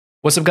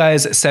What's up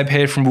guys, Seb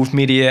here from Wolf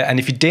Media, and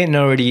if you didn't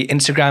know already,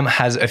 Instagram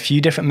has a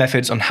few different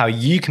methods on how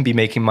you can be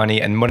making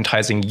money and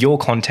monetizing your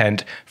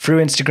content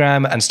through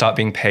Instagram and start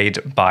being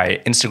paid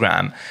by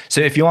Instagram.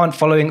 So if you aren't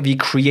following the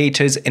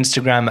creators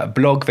Instagram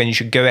blog, then you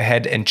should go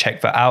ahead and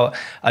check that out.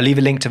 I'll leave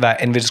a link to that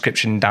in the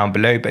description down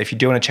below, but if you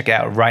do want to check it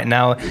out right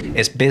now,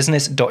 it's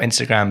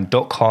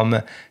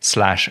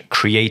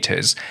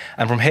business.instagram.com/creators.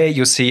 And from here,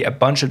 you'll see a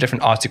bunch of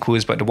different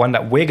articles, but the one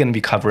that we're going to be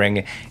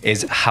covering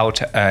is how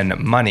to earn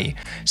money.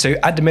 So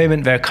at the moment,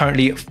 there are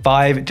currently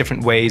 5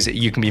 different ways that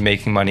you can be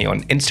making money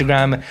on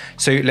Instagram.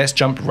 So let's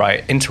jump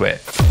right into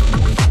it.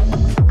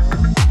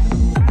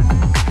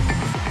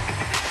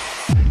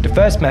 The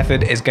first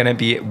method is going to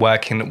be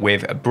working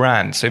with a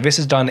brand. So this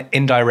is done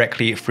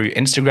indirectly through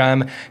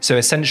Instagram. So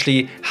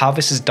essentially how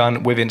this is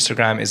done with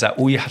Instagram is that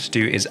all you have to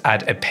do is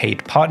add a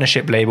paid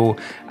partnership label,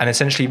 and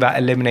essentially that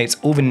eliminates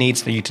all the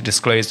needs for you to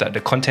disclose that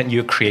the content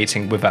you're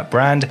creating with that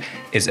brand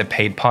is a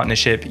paid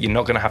partnership. You're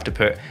not going to have to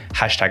put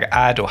hashtag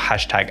ad or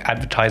hashtag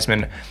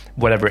advertisement,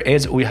 whatever it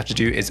is. All you have to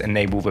do is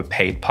enable the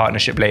paid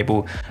partnership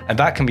label, and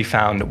that can be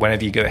found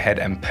whenever you go ahead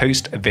and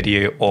post a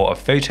video or a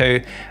photo,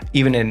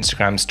 even an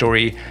Instagram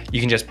story. You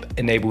can just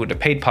enable the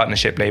paid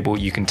partnership label.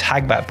 You can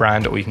tag that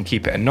brand, or you can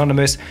keep it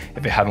anonymous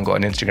if you haven't got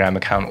an Instagram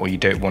account or you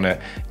don't want to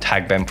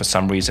tag them for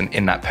some reason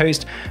in that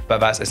post, but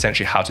that's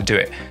essentially how to do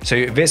it.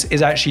 So this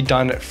is actually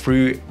done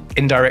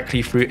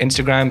indirectly through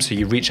Instagram. So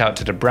you reach out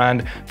to the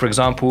brand. For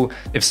example,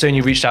 if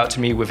Sony reached out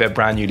to me with their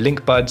brand new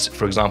link buds,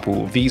 for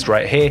example, these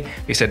right here,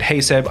 they said, "Hey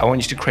Seb, I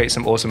want you to create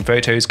some awesome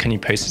photos. Can you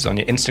post this on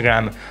your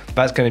Instagram?"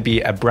 That's going to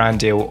be a brand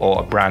deal or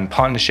a brand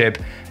partnership.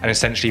 And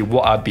essentially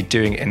what I'd be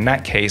doing in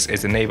that case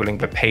is enabling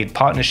the paid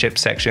partnership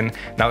section.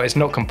 Now it's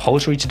not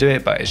compulsory to do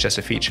it, but it's just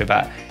a feature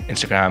that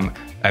Instagram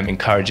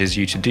encourages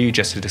you to do,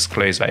 just to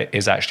disclose that it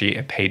is actually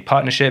a paid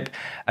partnership.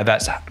 And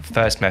that's the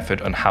first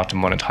method on how to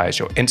monetize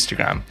your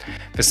Instagram.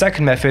 The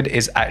second method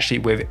is actually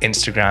with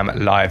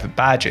Instagram live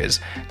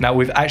badges. Now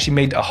we've actually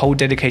made a whole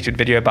dedicated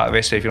video about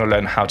this, so if you want to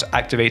learn how to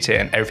activate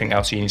it and everything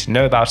else you need to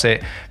know about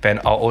it, then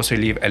I'll also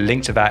leave a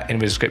link to that in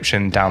the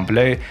description down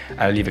below.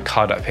 I'll leave a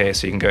card up here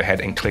so you can go ahead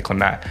and click on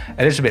that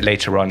a little bit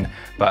later on.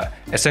 But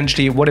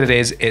essentially what it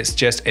is, it's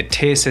just a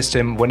tier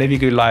system. Whenever you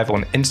go live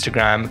on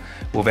Instagram,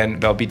 well then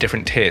there'll be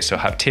different tiers. So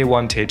have tier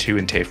 1, tier 2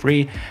 and tier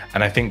 3,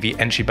 and I think the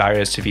entry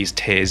barriers to these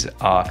tiers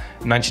are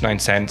 99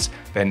 cents,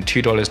 then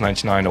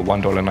 $2.99 or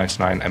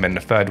 $1.99, and then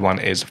the third one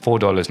is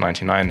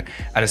 $4.99.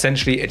 And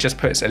essentially it just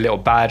puts a little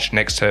badge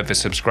next to the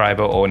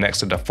subscriber or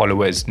next to the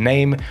follower's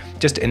name,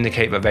 just to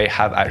indicate that they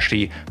have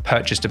actually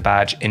purchased a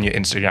badge in your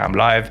Instagram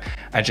live,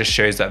 and just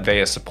shows that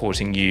they are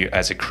supporting you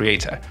as a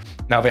creator.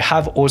 Now they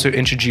have also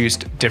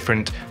introduced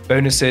different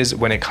bonuses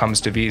when it comes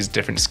to these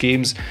different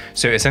schemes.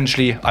 So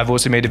essentially I've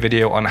also made a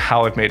video on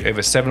how I've made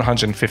over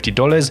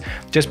 $750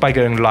 just by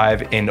going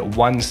live in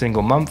one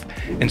single month.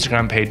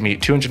 Instagram paid me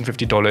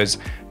 $250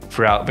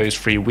 throughout those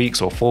 3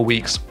 weeks or 4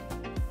 weeks.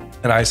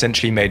 And I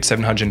essentially made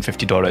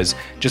 $750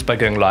 just by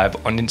going live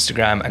on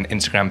Instagram, and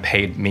Instagram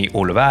paid me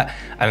all of that.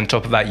 And on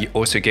top of that, you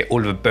also get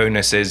all of the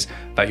bonuses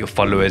that your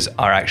followers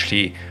are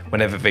actually,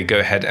 whenever they go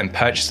ahead and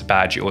purchase the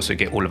badge, you also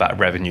get all of that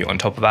revenue on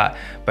top of that.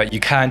 But you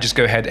can just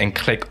go ahead and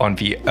click on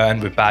the earn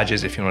with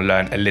badges if you want to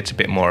learn a little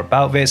bit more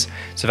about this.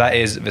 So that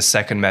is the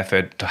second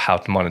method to how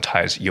to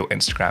monetize your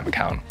Instagram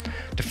account.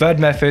 The third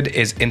method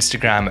is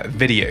Instagram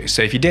video.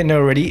 So if you didn't know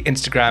already,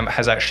 Instagram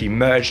has actually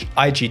merged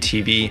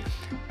IGTV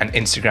and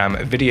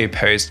Instagram video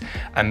post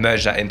and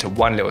merged that into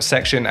one little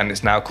section, and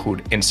it's now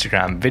called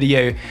Instagram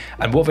video.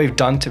 And what they've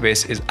done to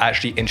this is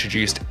actually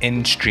introduced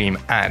in-stream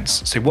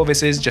ads. So what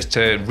this is, just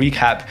to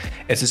recap,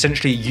 it's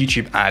essentially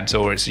YouTube ads,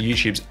 or it's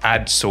YouTube's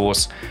ad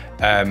source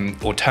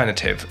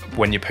alternative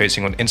when you're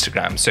posting on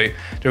Instagram. So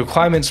the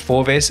requirements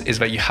for this is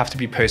that you have to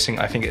be posting,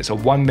 I think it's a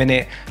 1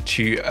 minute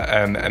to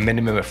a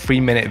minimum of 3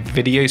 minute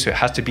video. So it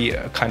has to be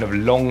a kind of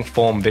long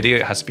form video.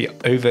 It has to be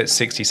over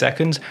 60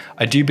 seconds.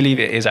 I do believe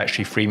it is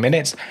actually 3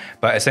 minutes,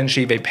 but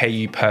essentially they pay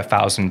you per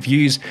 1,000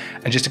 views.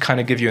 And just to kind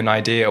of give you an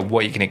idea of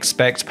what you can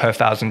expect per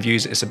 1,000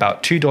 views, it's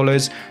about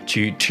 $2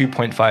 to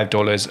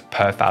 $2.5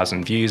 per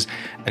 1,000 views.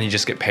 And you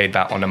just get paid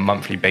that on a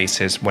monthly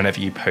basis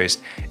whenever you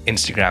post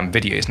Instagram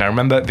videos. Now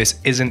remember, this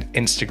isn't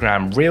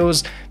Instagram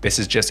Reels, this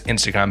is just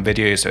Instagram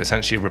videos, so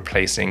essentially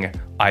replacing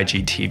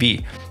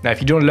IGTV. Now, if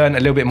you do want to learn a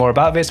little bit more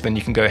about this, then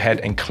you can go ahead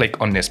and click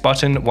on this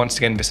button. Once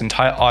again, this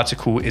entire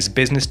article is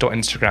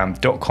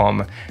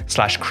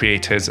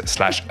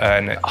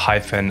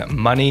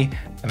business.instagram.com/creators/earn-money.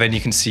 And then you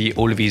can see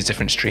all of these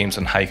different streams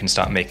on how you can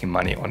start making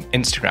money on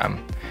Instagram.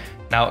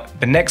 Now,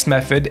 the next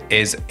method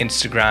is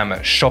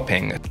Instagram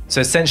shopping. So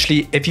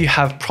essentially, if you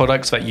have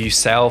products that you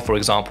sell, for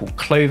example,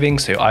 clothing,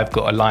 so I've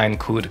got a line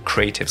called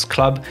Creatives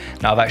Club.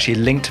 Now I've actually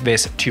linked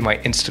this to my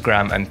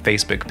Instagram and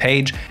Facebook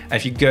page. And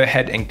if you go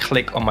ahead and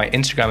click on my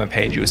Instagram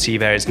page, you'll see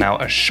there is now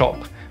a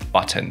shop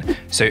button.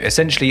 So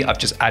essentially I've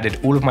just added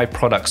all of my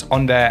products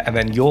on there, and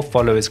then your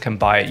followers can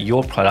buy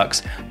your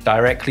products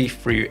directly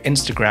through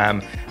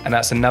Instagram. And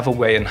that's another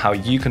way in how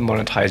you can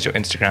monetize your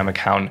Instagram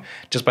account,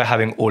 just by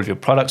having all of your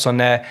products on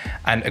there.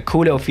 And a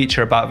cool little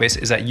feature about this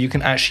is that you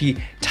can actually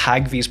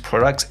tag these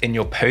products in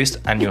your post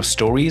and your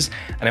stories,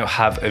 and it'll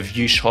have a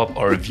view shop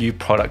or a view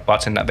product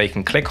button that they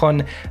can click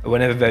on.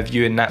 Whenever they're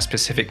viewing that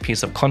specific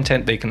piece of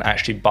content, they can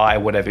actually buy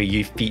whatever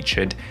you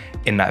featured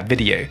in that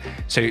video.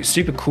 So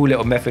super cool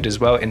little method as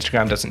well.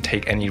 Instagram doesn't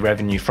take any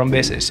revenue from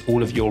this, it's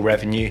all of your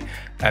revenue,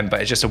 but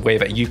it's just a way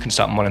that you can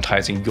start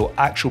monetizing your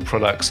actual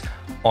products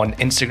on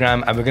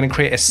Instagram. And we're going to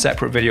create a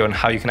separate video on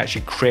how you can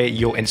actually create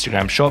your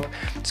Instagram shop,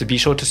 so be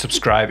sure to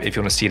subscribe if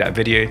you want to see that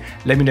video.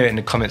 Let me know in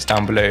the comments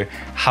down below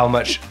how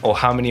much or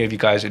how many of you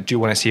guys do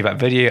want to see that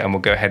video, and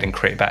we'll go ahead and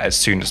create that as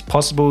soon as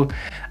possible.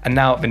 And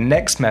now the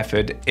next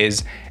method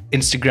is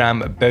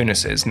Instagram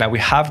bonuses. Now we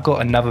have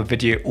got another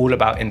video all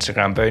about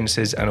Instagram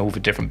bonuses and all the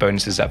different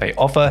bonuses that they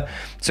offer.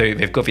 So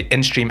they've got the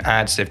in-stream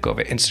ads, they've got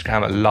the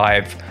Instagram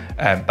live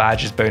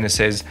badges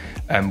bonuses,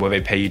 where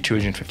they pay you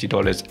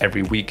 $250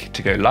 every week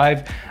to go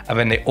live. And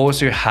then they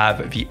also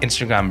have the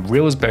Instagram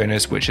Reels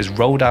bonus, which is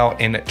rolled out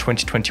in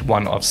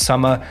 2021 of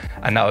summer,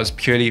 and that was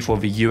purely for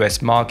the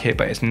US market,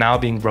 but it's now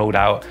being rolled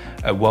out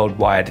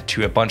worldwide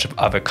to a bunch of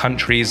other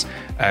countries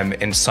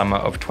in summer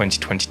of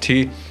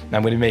 2022. Now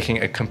I'm going to be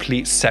making a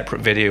complete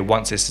separate video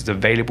once this is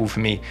available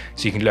for me,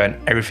 so you can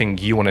learn everything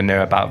you want to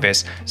know about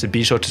this. So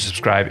be sure to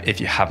subscribe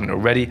if you haven't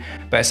already.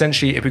 But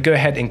essentially, if we go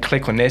ahead and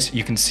click on this,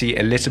 you can see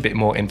a little bit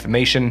more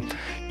information.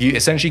 You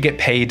essentially get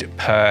paid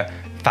per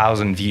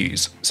 1,000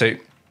 views. So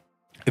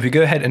if we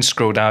go ahead and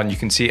scroll down, you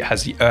can see it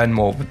has the earn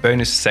more, the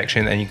bonuses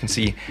section, and you can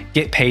see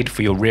get paid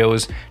for your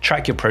reels,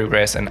 track your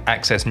progress, and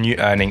access new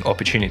earning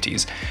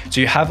opportunities.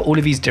 So you have all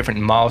of these different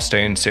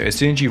milestones. So as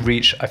soon as you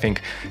reach, I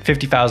think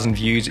 50,000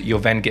 views, you'll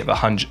then get the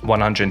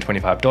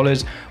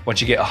 $125.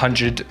 Once you get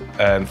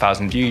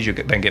 100,000 views, you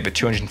then get the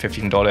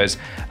 $215,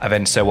 and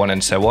then so on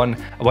and so on.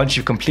 And once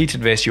you've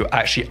completed this, you'll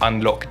actually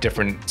unlock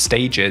different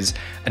stages,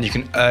 and you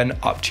can earn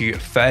up to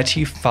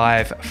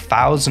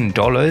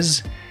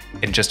 $35,000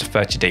 in just a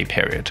 30-day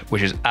period,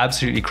 which is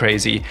absolutely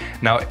crazy.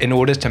 Now, in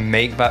order to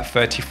make that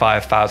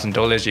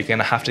 $35,000, you're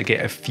gonna have to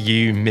get a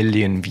few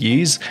million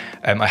views.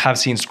 I have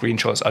seen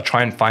screenshots. I'll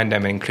try and find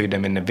them and include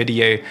them in the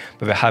video,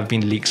 but there have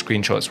been leaked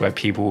screenshots where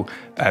people,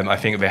 I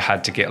think they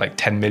had to get like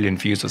 10 million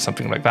views or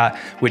something like that,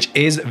 which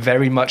is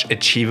very much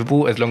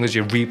achievable as long as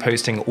you're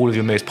reposting all of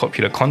your most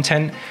popular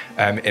content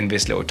in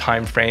this little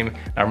time frame.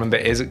 Now remember,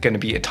 it is gonna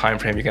be a time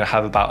frame. You're gonna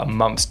have about a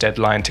month's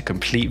deadline to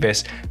complete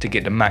this to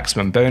get the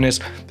maximum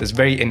bonus. That's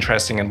very interesting,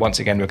 and once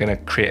again, we're going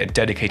to create a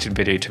dedicated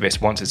video to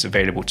this once it's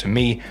available to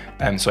me,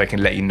 so I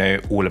can let you know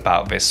all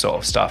about this sort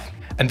of stuff.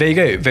 And there you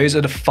go. Those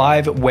are the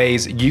 5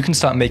 ways you can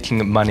start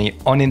making money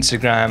on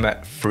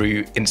Instagram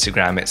through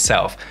Instagram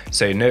itself.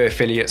 So no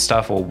affiliate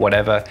stuff or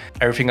whatever.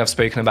 Everything I've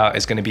spoken about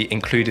is going to be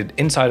included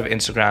inside of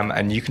Instagram,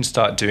 and you can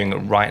start doing it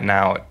right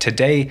now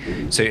today.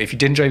 So if you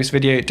did enjoy this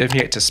video, don't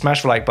forget to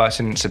smash the like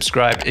button,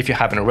 subscribe if you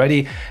haven't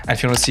already. And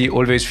if you want to see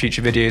all of those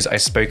future videos I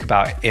spoke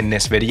about in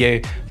this video,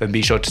 then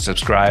be sure to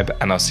subscribe,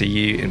 and I'll see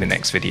you in the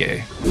next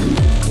video.